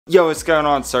Yo, what's going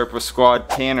on, Serpa Squad?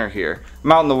 Tanner here.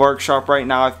 I'm out in the workshop right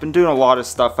now. I've been doing a lot of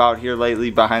stuff out here lately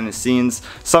behind the scenes.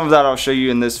 Some of that I'll show you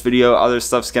in this video. Other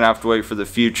stuff's gonna have to wait for the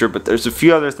future, but there's a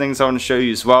few other things I want to show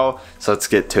you as well, so let's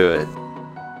get to it.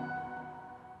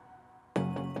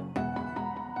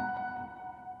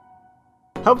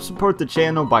 Help support the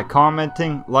channel by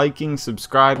commenting, liking,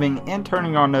 subscribing, and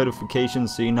turning on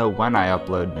notifications so you know when I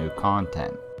upload new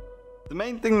content. The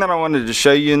main thing that I wanted to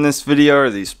show you in this video are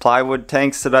these plywood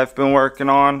tanks that I've been working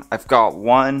on. I've got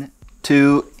 1,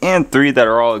 2, and 3 that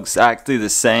are all exactly the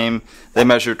same. They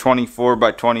measure 24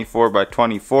 by 24 by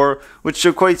 24, which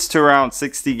equates to around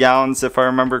 60 gallons if I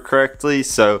remember correctly,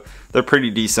 so they're pretty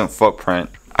decent footprint.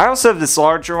 I also have this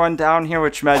larger one down here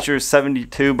which measures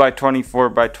 72 by 24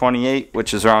 by 28,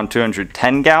 which is around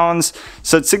 210 gallons.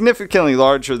 So it's significantly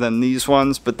larger than these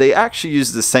ones, but they actually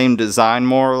use the same design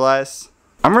more or less.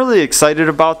 I'm really excited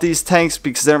about these tanks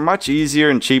because they're much easier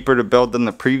and cheaper to build than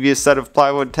the previous set of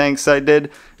plywood tanks I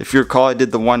did. If you recall, I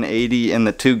did the 180 and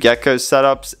the 2 gecko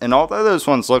setups, and although those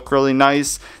ones look really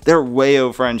nice, they're way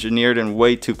over engineered and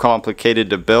way too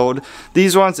complicated to build.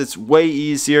 These ones, it's way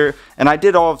easier, and I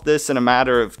did all of this in a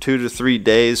matter of 2 to 3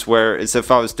 days, whereas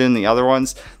if I was doing the other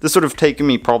ones, this would have taken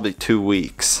me probably 2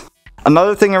 weeks.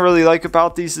 Another thing I really like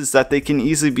about these is that they can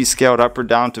easily be scaled up or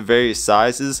down to various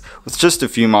sizes with just a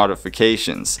few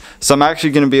modifications. So I'm actually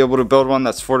going to be able to build one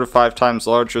that's 4 to 5 times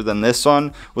larger than this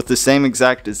one with the same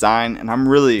exact design, and I'm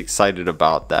really excited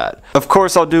about that. Of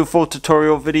course, I'll do full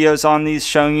tutorial videos on these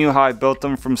showing you how I built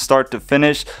them from start to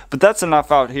finish, but that's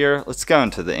enough out here. Let's go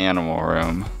into the animal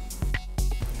room.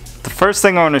 The first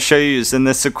thing I want to show you is in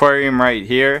this aquarium right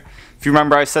here. If you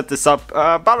remember, I set this up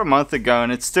about a month ago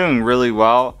and it's doing really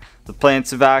well. The plants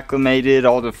have acclimated,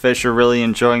 all the fish are really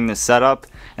enjoying the setup,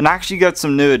 and I actually got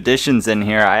some new additions in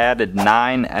here. I added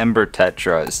 9 ember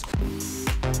tetras.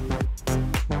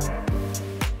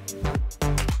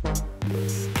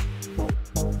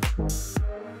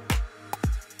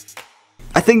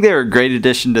 I think they're a great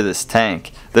addition to this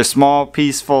tank. They're small,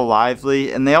 peaceful,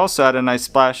 lively, and they also add a nice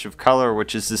splash of color,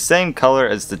 which is the same color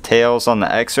as the tails on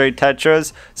the X-ray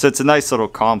tetras, so it's a nice little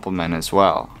complement as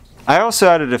well. I also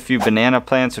added a few banana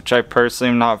plants, which I personally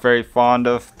am not very fond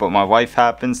of, but my wife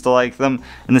happens to like them,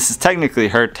 and this is technically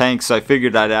her tank, so I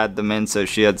figured I'd add them in so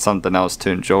she had something else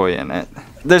to enjoy in it.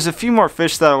 There's a few more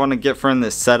fish that I want to get for in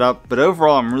this setup, but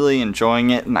overall I'm really enjoying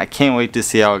it, and I can't wait to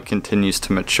see how it continues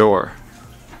to mature.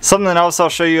 Something else I'll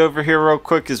show you over here real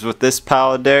quick is with this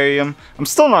paludarium. I'm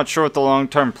still not sure what the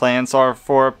long-term plans are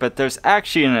for it, but there's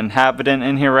actually an inhabitant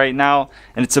in here right now,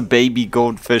 and it's a baby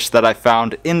goldfish that I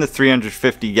found in the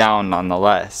 350 gallon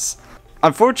nonetheless.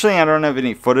 Unfortunately, I don't have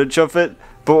any footage of it,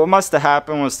 but what must have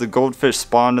happened was the goldfish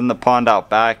spawned in the pond out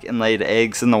back and laid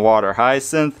eggs in the water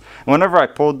hyacinth. And whenever I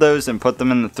pulled those and put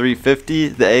them in the 350,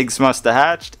 the eggs must have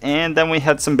hatched, and then we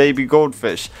had some baby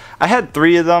goldfish. I had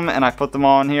 3 of them and I put them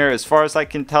on here. As far as I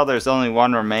can tell, there's only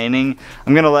 1 remaining.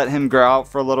 I'm going to let him grow out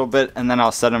for a little bit and then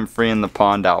I'll set him free in the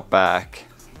pond out back.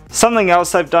 Something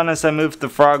else I've done is I moved the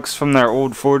frogs from their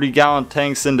old 40 gallon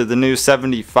tanks into the new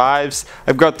 75s.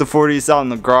 I've got the 40s out in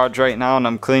the garage right now and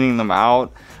I'm cleaning them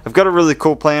out. I've got a really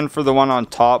cool plan for the one on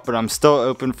top, but I'm still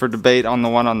open for debate on the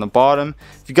one on the bottom.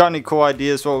 If you got any cool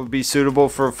ideas what would be suitable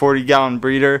for a 40 gallon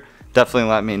breeder, definitely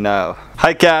let me know.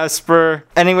 Hi Casper!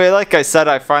 Anyway, like I said,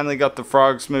 I finally got the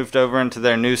frogs moved over into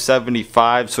their new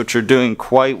 75s, which are doing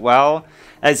quite well.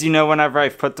 As you know, whenever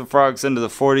I've put the frogs into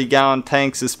the 40 gallon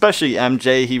tanks, especially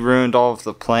MJ, he ruined all of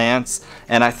the plants.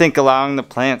 And I think allowing the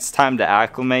plants time to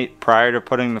acclimate prior to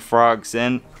putting the frogs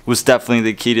in was definitely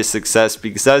the key to success,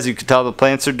 because as you can tell, the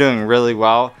plants are doing really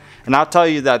well. And I'll tell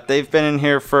you that they've been in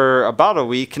here for about a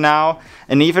week now,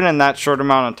 and even in that short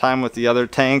amount of time with the other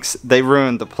tanks, they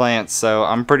ruined the plants, so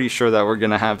I'm pretty sure that we're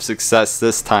going to have success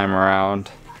this time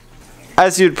around.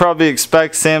 As you'd probably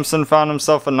expect, Samson found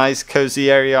himself a nice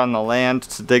cozy area on the land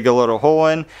to dig a little hole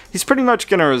in. He's pretty much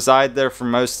going to reside there for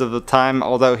most of the time,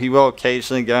 although he will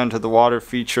occasionally go into the water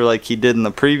feature like he did in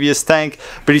the previous tank,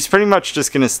 but he's pretty much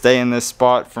just going to stay in this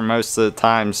spot for most of the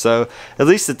time. So at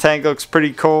least the tank looks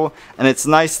pretty cool, and it's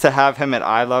nice to have him at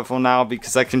eye level now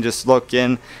because I can just look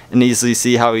in and easily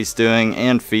see how he's doing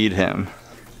and feed him.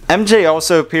 MJ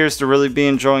also appears to really be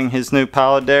enjoying his new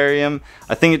paludarium.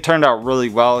 I think it turned out really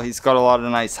well. He's got a lot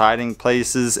of nice hiding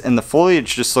places and the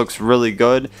foliage just looks really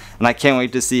good, and I can't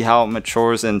wait to see how it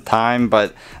matures in time.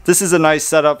 But this is a nice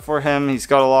setup for him. He's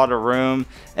got a lot of room,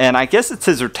 and I guess it's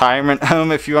his retirement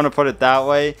home if you want to put it that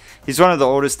way. He's one of the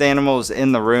oldest animals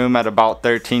in the room at about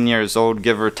 13 years old,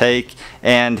 give or take,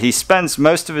 and he spends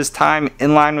most of his time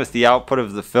in line with the output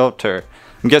of the filter.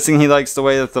 I'm guessing he likes the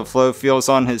way that the flow feels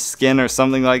on his skin or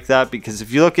something like that, because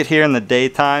if you look at here in the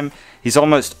daytime, He's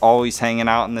almost always hanging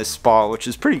out in this spot, which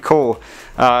is pretty cool.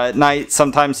 At night,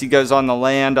 sometimes he goes on the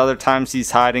land, other times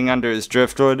he's hiding under his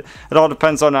driftwood. It all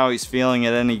depends on how he's feeling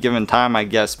at any given time, I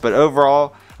guess. But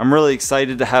overall, I'm really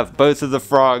excited to have both of the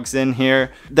frogs in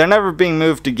here. They're never being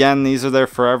moved again. These are their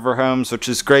forever homes, which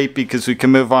is great because we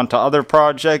can move on to other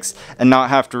projects and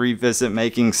not have to revisit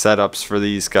making setups for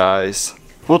these guys.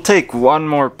 We'll take one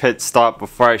more pit stop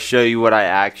before I show you what I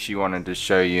actually wanted to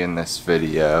show you in this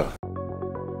video.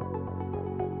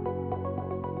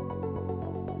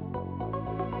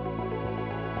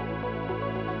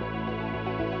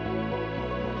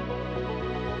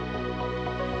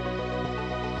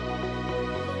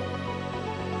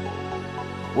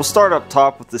 We'll start up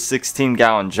top with the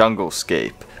 16-gallon jungle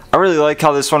scape. I really like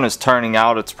how this one is turning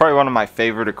out. It's probably one of my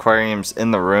favorite aquariums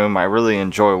in the room. I really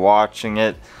enjoy watching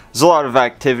it. There's a lot of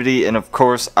activity, and of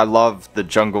course I love the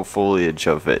jungle foliage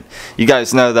of it. You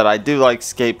guys know that I do like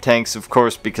scape tanks, of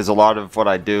course, because a lot of what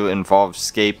I do involves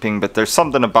scaping, but there's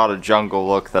something about a jungle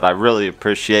look that I really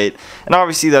appreciate, and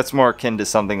obviously that's more akin to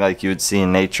something like you would see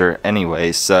in nature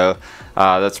anyway, so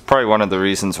that's probably one of the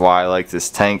reasons why I like this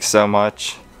tank so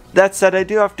much. That said, I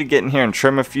do have to get in here and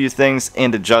trim a few things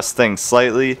and adjust things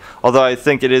slightly. Although I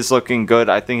think it is looking good,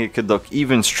 I think it could look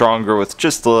even stronger with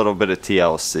just a little bit of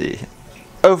TLC.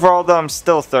 Overall though, I'm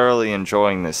still thoroughly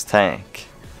enjoying this tank.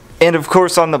 And of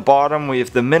course on the bottom we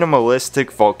have the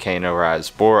minimalistic Volcano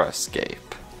Rasbora scape.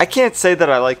 I can't say that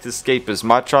I like the scape as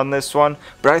much on this one,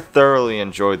 but I thoroughly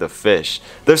enjoy the fish.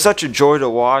 They're such a joy to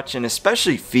watch, and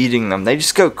especially feeding them. They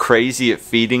just go crazy at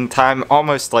feeding time,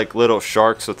 almost like little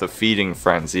sharks with a feeding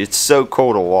frenzy. It's so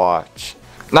cool to watch.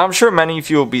 Now I'm sure many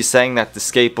of you will be saying that the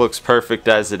scape looks perfect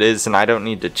as it is and I don't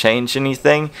need to change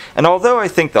anything, and although I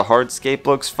think the hardscape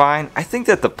looks fine, I think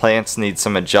that the plants need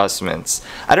some adjustments.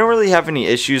 I don't really have any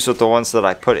issues with the ones that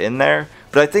I put in there,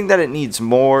 but I think that it needs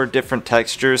more different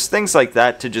textures, things like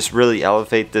that, to just really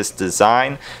elevate this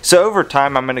design. So over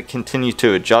time I'm going to continue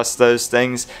to adjust those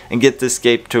things and get this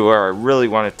scape to where I really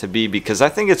want it to be, because I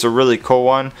think it's a really cool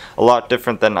one, a lot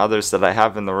different than others that I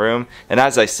have in the room, and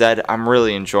as I said, I'm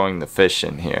really enjoying the fish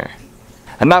in here.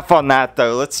 Enough on that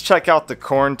though, let's check out the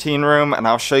quarantine room and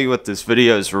I'll show you what this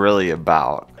video is really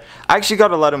about. I actually got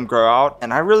to let them grow out,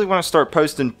 and I really want to start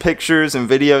posting pictures and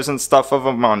videos and stuff of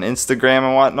them on Instagram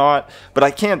and whatnot, but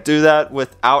I can't do that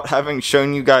without having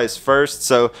shown you guys first,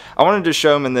 so I wanted to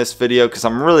show them in this video because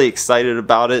I'm really excited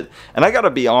about it. And I gotta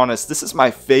be honest, this is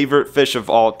my favorite fish of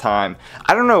all time.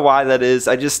 I don't know why that is,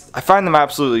 I find them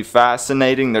absolutely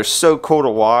fascinating. They're so cool to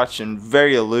watch and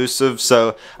very elusive,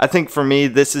 so I think for me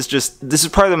this is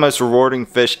probably the most rewarding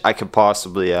fish I could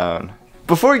possibly own.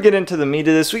 Before we get into the meat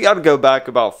of this, we got to go back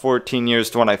about 14 years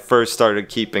to when I first started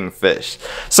keeping fish.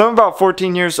 So I'm about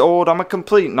 14 years old, I'm a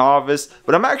complete novice,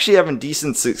 but I'm actually having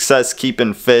decent success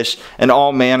keeping fish in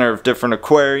all manner of different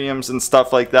aquariums and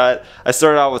stuff like that. I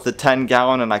started out with a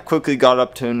 10-gallon and I quickly got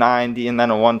up to a 90 and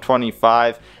then a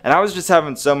 125, and I was just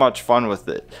having so much fun with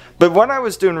it. But when I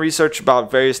was doing research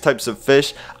about various types of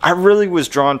fish, I really was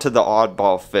drawn to the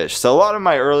oddball fish. So a lot of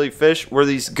my early fish were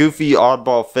these goofy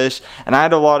oddball fish, and I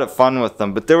had a lot of fun with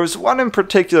them. But there was one in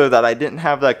particular that I didn't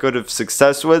have that good of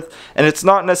success with, and it's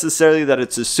not necessarily that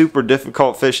it's a super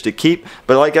difficult fish to keep,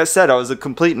 but like I said, I was a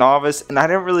complete novice and I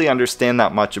didn't really understand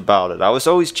that much about it. I was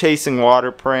always chasing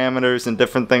water parameters and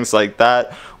different things like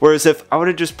that, whereas if I would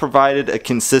have just provided a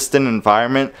consistent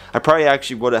environment, I probably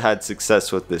actually would have had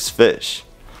success with this fish.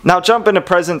 Now jump into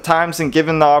present times, and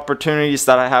given the opportunities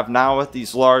that I have now with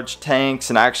these large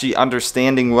tanks and actually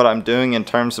understanding what I'm doing in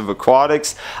terms of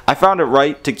aquatics, I found it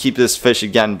right to keep this fish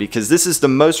again, because this is the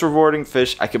most rewarding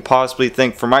fish I could possibly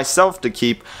think for myself to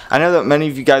keep. I know that many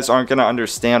of you guys aren't going to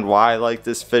understand why I like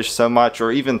this fish so much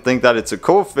or even think that it's a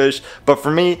cool fish, but for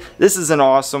me this is an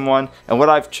awesome one, and what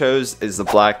I've chose is the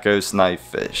black ghost knife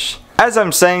fish. As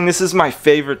I'm saying, this is my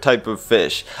favorite type of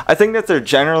fish. I think that they're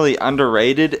generally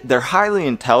underrated, they're highly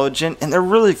intelligent, and they're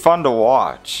really fun to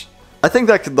watch. I think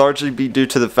that could largely be due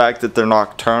to the fact that they're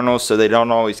nocturnal, so they don't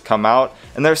always come out,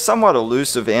 and they're somewhat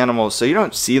elusive animals, so you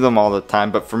don't see them all the time.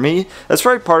 But for me, that's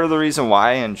probably part of the reason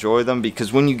why I enjoy them,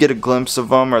 because when you get a glimpse of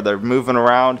them or they're moving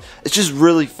around, it's just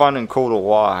really fun and cool to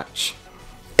watch.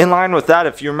 In line with that,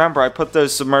 if you remember, I put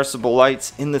those submersible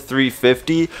lights in the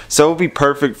 350, so it'll be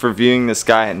perfect for viewing this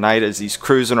guy at night as he's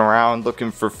cruising around looking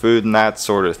for food and that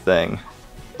sort of thing.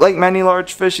 Like many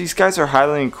large fish, these guys are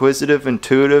highly inquisitive,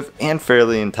 intuitive, and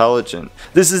fairly intelligent.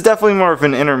 This is definitely more of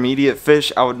an intermediate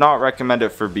fish. I would not recommend it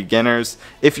for beginners.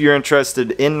 If you're interested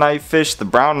in knife fish, the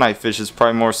brown knife fish is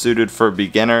probably more suited for a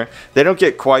beginner. They don't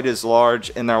get quite as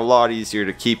large, and they're a lot easier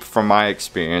to keep from my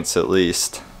experience at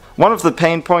least. One of the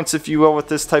pain points, if you will, with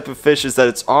this type of fish is that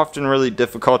it's often really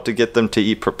difficult to get them to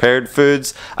eat prepared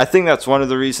foods. I think that's one of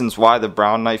the reasons why the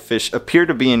brown knife fish appear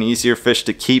to be an easier fish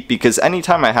to keep, because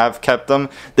anytime I have kept them,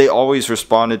 they always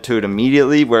responded to it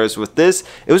immediately, whereas with this,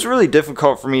 it was really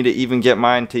difficult for me to even get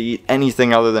mine to eat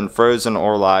anything other than frozen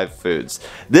or live foods.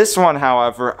 This one,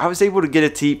 however, I was able to get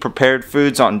it to eat prepared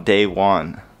foods on day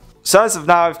one. So as of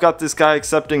now, I've got this guy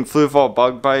accepting fluval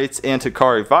bug bites,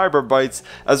 Antiquari viper bites,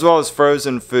 as well as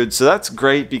frozen food. So that's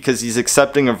great because he's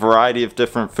accepting a variety of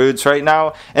different foods right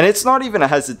now. And it's not even a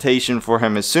hesitation for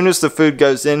him. As soon as the food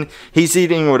goes in, he's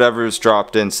eating whatever is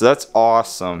dropped in. So that's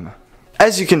awesome.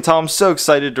 As you can tell, I'm so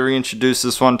excited to reintroduce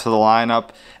this one to the lineup.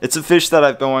 It's a fish that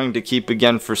I've been wanting to keep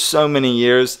again for so many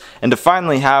years, and to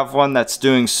finally have one that's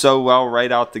doing so well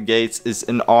right out the gates is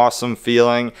an awesome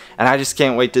feeling, and I just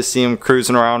can't wait to see him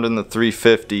cruising around in the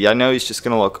 350. I know he's just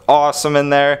going to look awesome in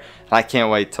there, and I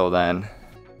can't wait till then.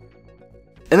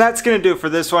 And that's going to do it for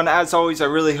this one. As always, I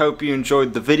really hope you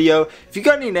enjoyed the video. If you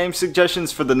got any name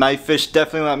suggestions for the knife fish,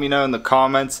 definitely let me know in the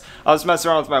comments. I was messing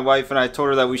around with my wife and I told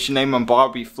her that we should name him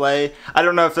Bobby Flay. I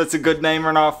don't know if that's a good name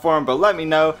or not for him, but let me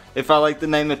know. If I like the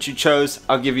name that you chose,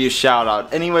 I'll give you a shout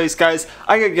out. Anyways, guys,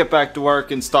 I gotta get back to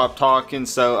work and stop talking.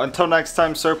 So until next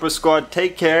time, Serpa Squad,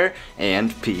 take care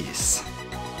and peace.